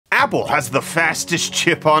Apple has the fastest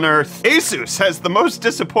chip on Earth. Asus has the most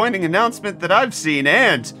disappointing announcement that I've seen,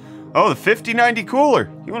 and oh, the 5090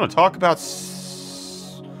 cooler. You want to talk about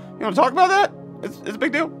that? It's a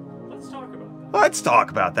big deal. Let's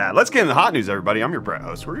talk about that. Let's get into the hot news, everybody. I'm your Brett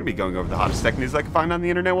host. We're going to be going over the hottest tech news I can find on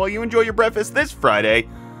the internet while you enjoy your breakfast this Friday,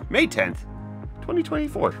 May 10th.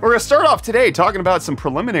 2024. We're going to start off today talking about some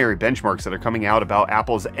preliminary benchmarks that are coming out about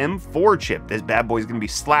Apple's M4 chip. This bad boy is going to be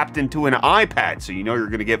slapped into an iPad, so you know you're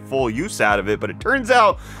going to get full use out of it, but it turns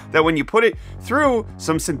out that when you put it through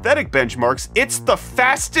some synthetic benchmarks, it's the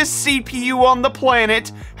fastest CPU on the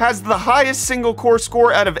planet, has the highest single core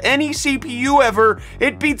score out of any CPU ever.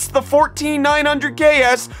 It beats the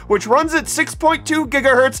 14900KS, which runs at 6.2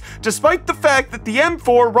 gigahertz, despite the fact that the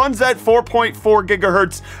M4 runs at 4.4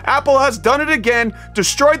 gigahertz. Apple has done it again,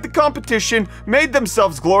 destroyed the competition, made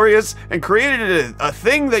themselves glorious, and created a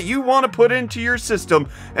thing that you want to put into your system.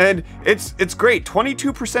 And it's great.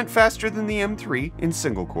 22% faster than the M3 in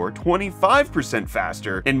single core, 25%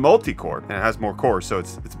 faster in multi-core, and it has more cores, so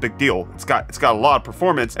it's a big deal. It's got a lot of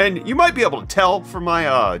performance, and you might be able to tell from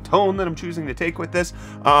my tone that I'm choosing to take with this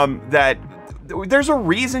that there's a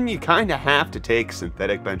reason you kind of have to take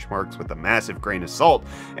synthetic benchmarks with a massive grain of salt,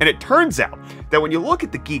 and it turns out that when you look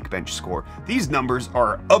at the Geekbench score, these numbers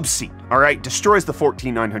are obscene, all right? Destroys the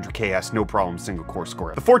 14900KS, no problem, single core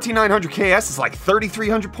score. The 14900KS is like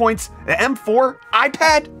 3,300 points. The M4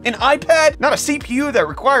 an iPad, not a CPU that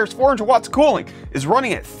requires 400 watts of cooling, is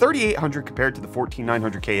running at 3,800 compared to the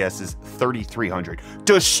 14900KS's 3,300.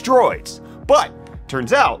 Destroys. But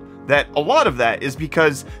turns out that a lot of that is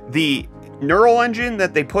because the neural engine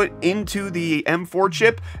that they put into the M4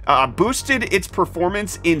 chip boosted its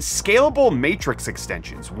performance in scalable matrix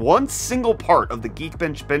extensions. One single part of the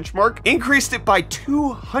Geekbench benchmark increased it by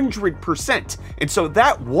 200%. And so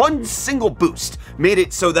that one single boost made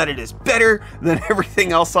it so that it is better than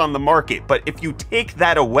everything else on the market. But if you take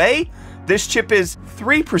that away, this chip is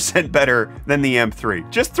 3% better than the M3.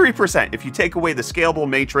 Just 3%. If you take away the scalable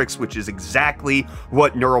matrix, which is exactly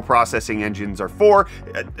what neural processing engines are for,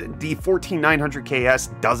 the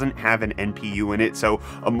 14900KS doesn't have an NPU in it, so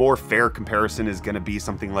a more fair comparison is going to be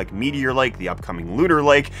something like Meteor Lake, the upcoming Lunar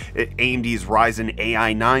Lake, AMD's Ryzen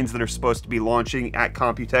AI 9s that are supposed to be launching at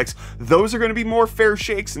Computex. Those are going to be more fair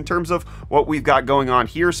shakes in terms of what we've got going on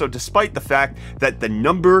here. So despite the fact that the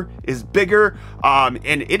number is bigger, and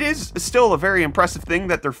it is still a very impressive thing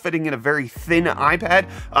that they're fitting in a very thin iPad.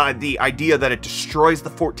 The idea that it destroys the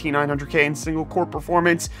 14900K in single core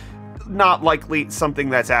performance, not likely something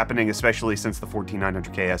that's happening, especially since the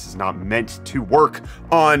 14900KS is not meant to work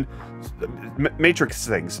on matrix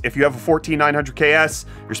things. If you have a 14900KS,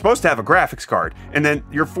 you're supposed to have a graphics card, and then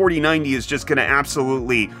your 4090 is just going to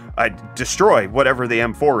absolutely destroy whatever the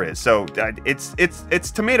M4 is. So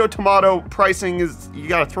it's tomato pricing. Is you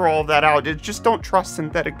got to throw all of that out. Just don't trust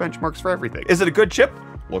synthetic benchmarks for everything. Is it a good chip?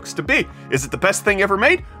 Looks to be. Is it the best thing ever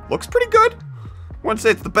made? Looks pretty good. I wouldn't say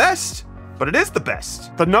it's the best, but it is the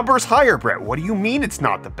best. The number's higher, Brett. What do you mean it's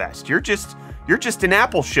not the best? You're just an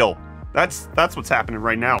Apple shill. That's what's happening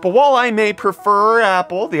right now. But while I may prefer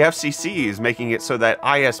Apple, the FCC is making it so that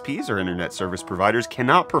ISPs, or internet service providers,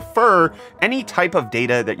 cannot prefer any type of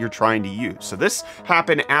data that you're trying to use. So this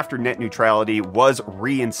happened after net neutrality was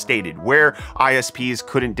reinstated, where ISPs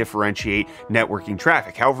couldn't differentiate networking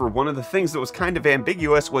traffic. However, one of the things that was kind of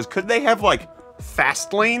ambiguous was, could they have like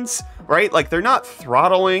fast lanes, right? Like they're not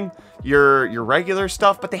throttling your regular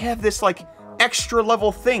stuff, but they have this like extra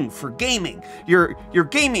level thing for gaming. Your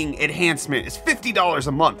gaming enhancement is $50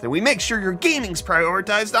 a month, and we make sure your gaming's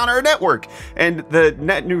prioritized on our network. And the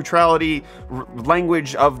net neutrality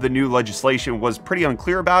language of the new legislation was pretty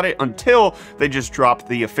unclear about it until they just dropped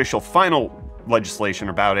the official final legislation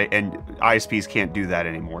about it, and ISPs can't do that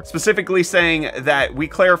anymore. Specifically saying that we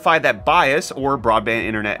clarify that bias, or broadband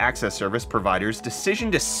internet access service providers'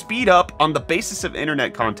 decision to speed up on the basis of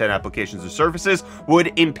internet content applications or services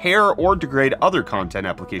would impair or degrade other content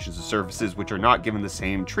applications or services which are not given the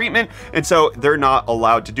same treatment, and so they're not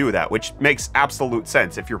allowed to do that, which makes absolute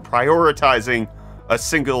sense. If you're prioritizing a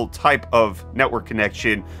single type of network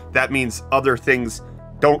connection, that means other things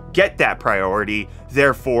don't get that priority,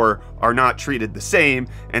 therefore are not treated the same.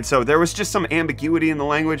 And so there was just some ambiguity in the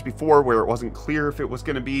language before where it wasn't clear if it was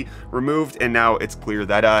going to be removed, and now it's clear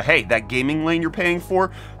that hey, that gaming lane you're paying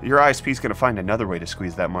for, your ISP is going to find another way to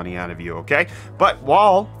squeeze that money out of you, okay? But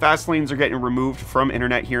while fast lanes are getting removed from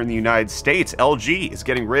internet here in the United States, LG is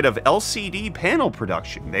getting rid of LCD panel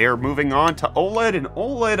production. They are moving on to OLED and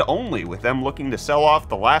OLED only, with them looking to sell off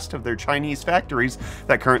the last of their Chinese factories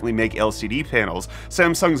that currently make LCD panels.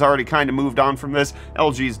 Samsung's already kind of moved on from this.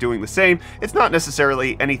 LG is doing the same. It's not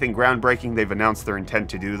necessarily anything groundbreaking. They've announced their intent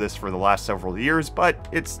to do this for the last several years, but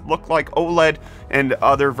it's looked like OLED and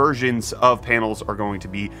other versions of panels are going to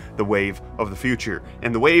be the wave of the future.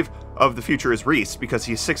 And the wave of the future is Reese, because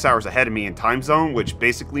he's 6 hours ahead of me in time zone, which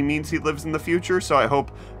basically means he lives in the future. So I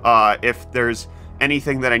hope if there's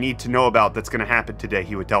anything that I need to know about that's going to happen today,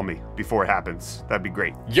 he would tell me before it happens. That'd be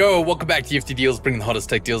great. Yo, welcome back to UFD Deals, bringing the hottest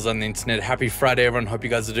tech deals on the internet. Happy Friday, everyone. Hope you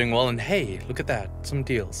guys are doing well. And hey, look at that, some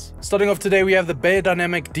deals. Starting off today, we have the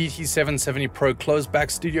Beyerdynamic DT770 Pro closed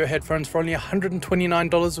back studio headphones for only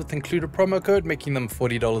 $129 with included promo code, making them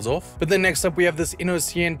 $40 off. But then next up, we have this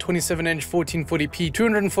InnoCN 27-inch 1440p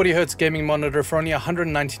 240Hz gaming monitor for only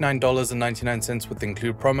 $199.99 with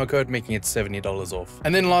included promo code, making it $70 off.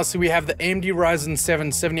 And then lastly, we have the AMD Ryzen 7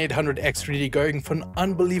 7800X 3D going for an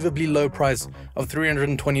unbelievably low price of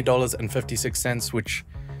 $320.56, which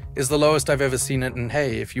is the lowest I've ever seen it. And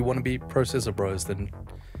hey, if you want to be processor bros, then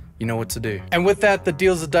you know what to do. And with that, the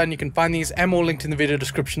deals are done. You can find these and more linked in the video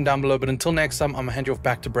description down below. But until next time, I'm gonna hand you off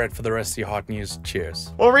back to Brett for the rest of your hot news.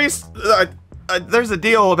 Cheers. Well, Reese, there's a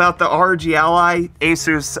deal about the ROG Ally.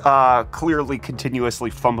 Asus clearly continuously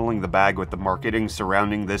fumbling the bag with the marketing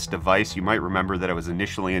surrounding this device. You might remember that it was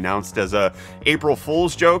initially announced as a April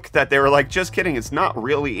Fool's joke, that they were like, just kidding, it's not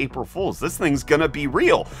really April Fool's. This thing's gonna be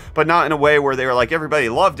real, but not in a way where they were like, everybody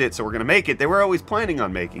loved it, so we're gonna make it. They were always planning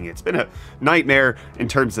on making it. It's been a nightmare in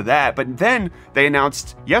terms of that. But then they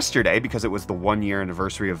announced yesterday, because it was the 1-year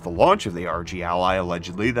anniversary of the launch of the ROG Ally,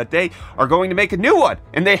 allegedly, that they are going to make a new one.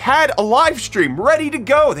 And they had a live stream ready to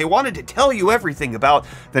go. They wanted to tell you everything about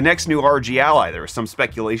the next new ROG Ally. There was some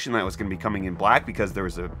speculation that it was going to be coming in black because there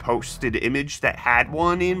was a posted image that had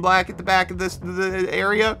one in black at the back of the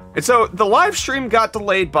area. And so the live stream got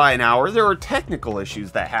delayed by an hour. There were technical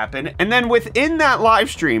issues that happened. And then within that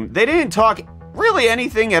live stream, they didn't talk really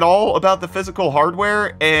anything at all about the physical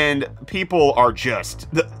hardware, and people are just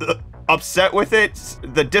upset with it.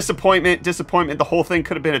 The disappointment, the whole thing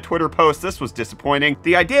could have been a Twitter post. This was disappointing.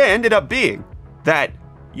 The idea ended up being that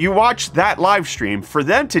you watch that live stream for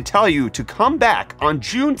them to tell you to come back on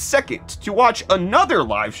June 2nd to watch another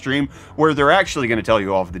live stream where they're actually going to tell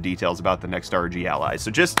you all of the details about the next ROG Ally. So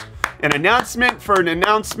just an announcement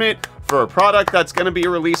for a product that's going to be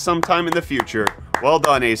released sometime in the future. Well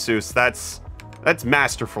done, Asus. That's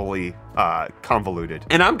masterfully convoluted.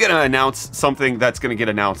 And I'm gonna announce something that's gonna get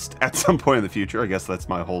announced at some point in the future. I guess that's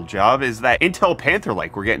my whole job, is that Intel Panther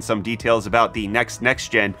Lake, we're getting some details about the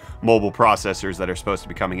next gen mobile processors that are supposed to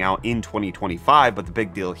be coming out in 2025. But the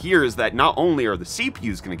big deal here is that not only are the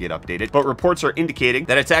CPUs gonna get updated, but reports are indicating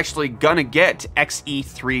that it's actually gonna get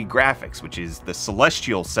Xe3 graphics, which is the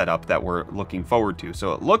celestial setup that we're looking forward to.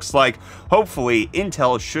 So it looks like, hopefully,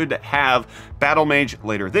 Intel should have Battlemage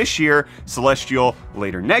later this year, Celestial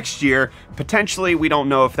later next year. Potentially, we don't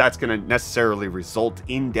know if that's going to necessarily result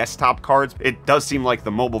in desktop cards. It does seem like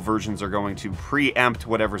the mobile versions are going to preempt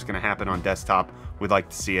whatever's going to happen on desktop. We'd like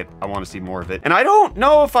to see it. I want to see more of it. And I don't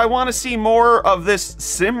know if I want to see more of this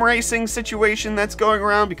sim racing situation that's going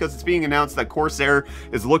around, because it's being announced that Corsair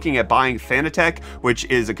is looking at buying Fanatec, which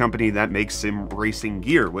is a company that makes sim racing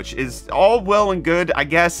gear, which is all well and good, I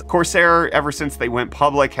guess. Corsair, ever since they went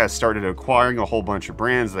public, has started acquiring a whole bunch of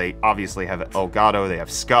brands. They obviously have Elgato, they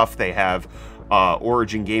have Scuff, they have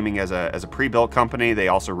Origin Gaming as a pre-built company. They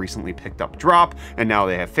also recently picked up Drop, and now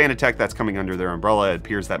they have Fanatec that's coming under their umbrella. It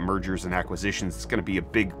appears that mergers and acquisitions is going to be a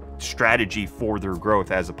big strategy for their growth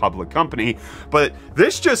as a public company. But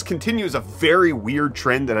this just continues a very weird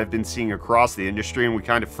trend that I've been seeing across the industry, and we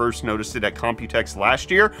kind of first noticed it at Computex last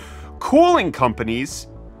year. Cooling companies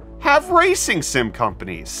have racing sim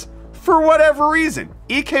companies for whatever reason.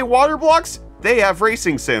 EK Water Blocks, they have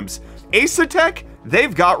racing sims. Asetek,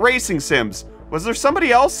 they've got racing sims. Was there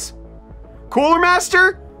somebody else? Cooler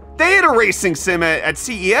Master? They had a racing sim at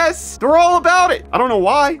CES. They're all about it. I don't know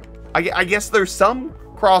why. I guess there's some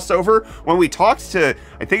crossover. When we talked to,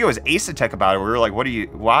 I think it was Asetek about it, we were like,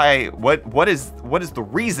 what is the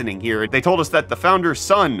reasoning here? They told us that the founder's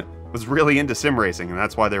son was really into sim racing, and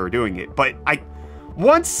that's why they were doing it. But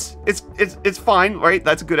once it's fine, right?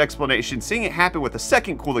 That's a good explanation. Seeing it happen with a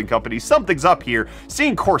second cooling company, something's up here.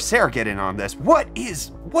 Seeing Corsair get in on this, what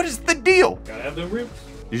is the deal? Gotta have them ribs.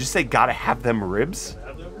 Did you say gotta have them ribs? Gotta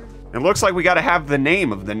have them ribs. It looks like we gotta have the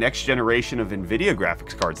name of the next generation of Nvidia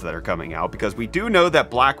graphics cards that are coming out, because we do know that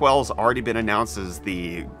Blackwell's already been announced as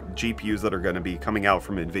the GPUs that are going to be coming out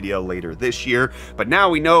from Nvidia later this year, but now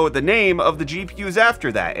we know the name of the GPUs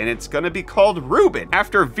after that, and it's going to be called Rubin,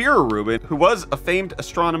 after Vera Rubin, who was a famed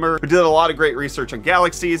astronomer who did a lot of great research on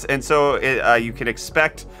galaxies. And so you can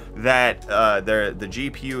expect that the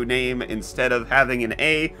GPU name, instead of having an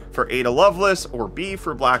A for Ada Lovelace or B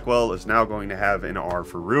for Blackwell, is now going to have an R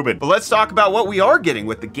for Rubin. But let's talk about what we are getting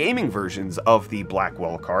with the gaming versions of the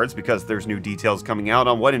Blackwell cards, because there's new details coming out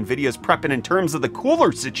on what Nvidia's prepping in terms of the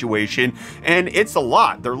cooler situation, and it's a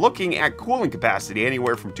lot. They're looking at cooling capacity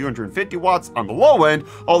anywhere from 250 watts on the low end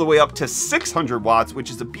all the way up to 600 watts, which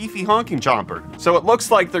is a beefy honking chomper. So it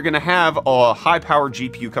looks like they're going to have a high-powered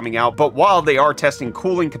GPU coming out, but while they are testing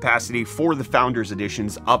cooling capacity for the Founders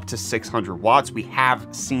Editions up to 600 watts, we have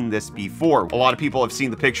seen this before. A lot of people have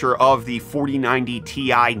seen the picture of the 4090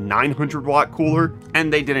 Ti 900 watt cooler,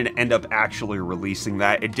 and they didn't end up actually releasing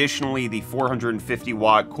that. Additionally, the 450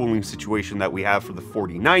 watt cooling situation that we have for the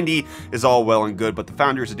 4090 is all well and good, but the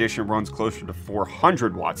Founders Edition runs closer to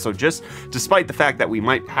 400 watts. So just despite the fact that we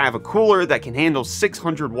might have a cooler that can handle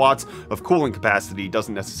 600 watts of cooling capacity,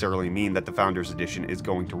 doesn't necessarily mean that the Founders Edition is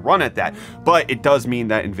going to run at that. But it does mean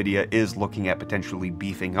that Nvidia is looking at potentially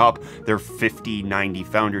beefing up their 5090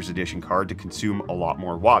 Founders Edition card to consume a lot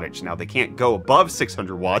more wattage. Now, they can't go above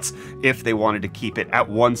 600 watts. If they wanted to keep it at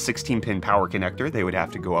one 16-pin power connector, they would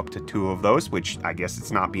have to go up to 2 of those, which I guess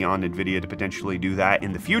it's not beyond Nvidia to potentially do that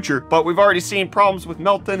in the future. But we've already seen problems with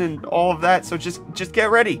melting and all of that, so just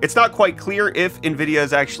get ready. It's not quite clear if Nvidia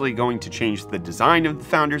is actually going to change the design of the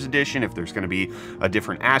Founders Edition, if there's going to be a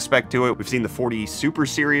different aspect to it. We've seen the 40 Super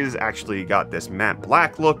Series actually got this matte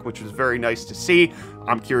black look, which was very nice to see.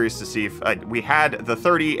 I'm curious to see if we had the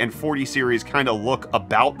 30 and 40 series kind of look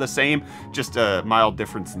about the same, just a mild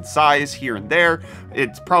difference in size here and there.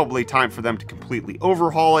 It's probably time for them to completely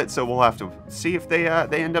overhaul it, so we'll have to see if they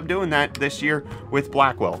end up doing that this year with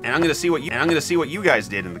Blackwell. And I'm gonna see what you guys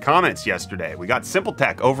did in the comments yesterday. We got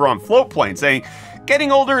SimpleTech over on Floatplane saying,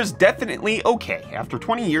 "Getting older is definitely okay. After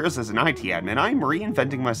 20 years as an IT admin, I'm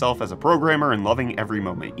reinventing myself as a programmer and loving every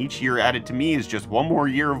moment. Each year added to me is just one more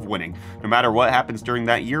year of winning. No matter what happens during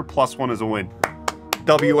that year, +1 is a win."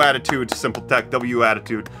 W attitude to SimpleTech, W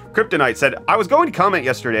attitude. Kryptonite said, "I was going to comment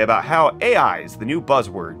yesterday about how AI is the new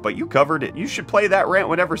buzzword, but you covered it. You should play that rant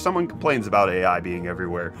whenever someone complains about AI being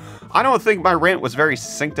everywhere." I don't think my rant was very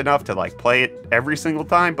succinct enough to like play it every single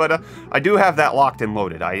time, but I do have that locked and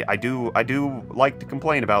loaded. I do like to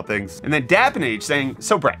complain about things. And then Dappinage saying,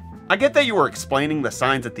 "So Brett, I get that you were explaining the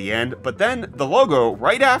signs at the end, but then the logo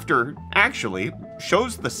right after actually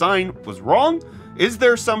shows the sign was wrong. Is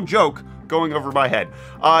there some joke going over my head?"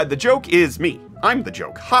 The joke is me. I'm the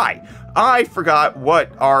joke. Hi. I forgot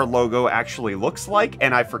what our logo actually looks like,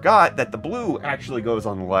 and I forgot that the blue actually goes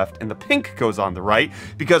on the left and the pink goes on the right,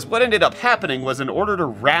 because what ended up happening was, in order to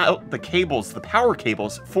route the cables, the power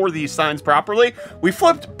cables for these signs properly, we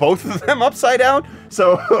flipped both of them upside down.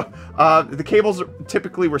 So the cables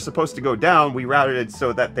typically were supposed to go down. We routed it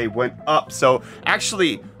so that they went up. So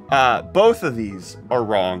actually, both of these are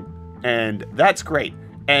wrong, and that's great.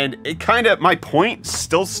 And it kind of, my point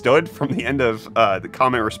still stood from the end of the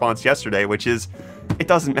comment response yesterday, which is, it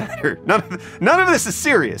doesn't matter. None of this is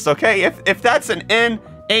serious, okay? If that's an N,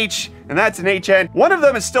 H, and that's an HN, one of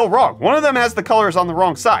them is still wrong. One of them has the colors on the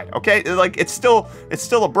wrong side, okay? Like, it's still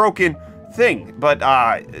a broken thing. But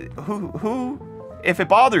if it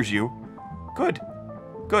bothers you, good.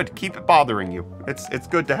 Good, keep it bothering you. It's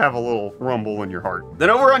good to have a little rumble in your heart. Then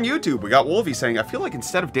over on YouTube, we got Wolfie saying, "I feel like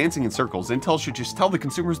instead of dancing in circles, Intel should just tell the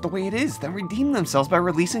consumers the way it is, then redeem themselves by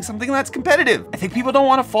releasing something that's competitive. I think people don't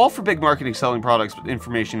want to fall for big marketing selling products with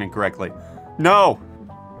information incorrectly." No.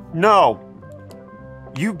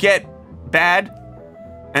 You get bad,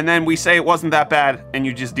 and then we say it wasn't that bad, and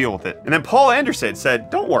you just deal with it. And then Paul Anderson said,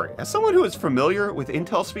 "Don't worry, as someone who is familiar with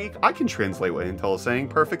Intel speak, I can translate what Intel is saying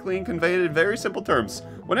perfectly and convey it in very simple terms.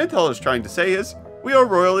 What Intel is trying to say is, we are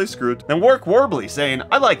royally screwed." Then Work Warbly saying,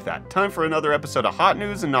 "I like that. Time for another episode of Hot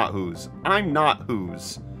News and Not Who's. I'm not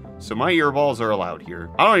Who's, so my earballs are allowed here.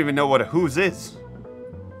 I don't even know what a Who's is."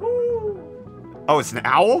 Oh, it's an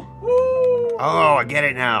owl? Oh, I get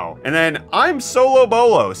it now. And then I'm Solo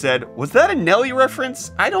Bolo said, "Was that a Nelly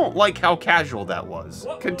reference? I don't like how casual that was."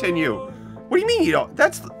 Continue. What do you mean you don't?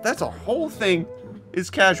 That's a whole thing, is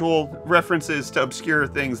casual references to obscure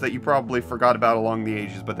things that you probably forgot about along the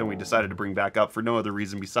ages, but then we decided to bring back up for no other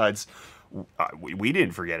reason besides we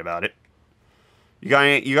didn't forget about it. You got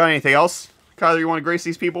anything else, Kyler, you want to grace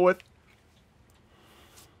these people with?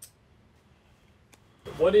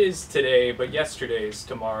 What is today, but yesterday's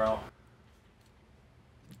tomorrow?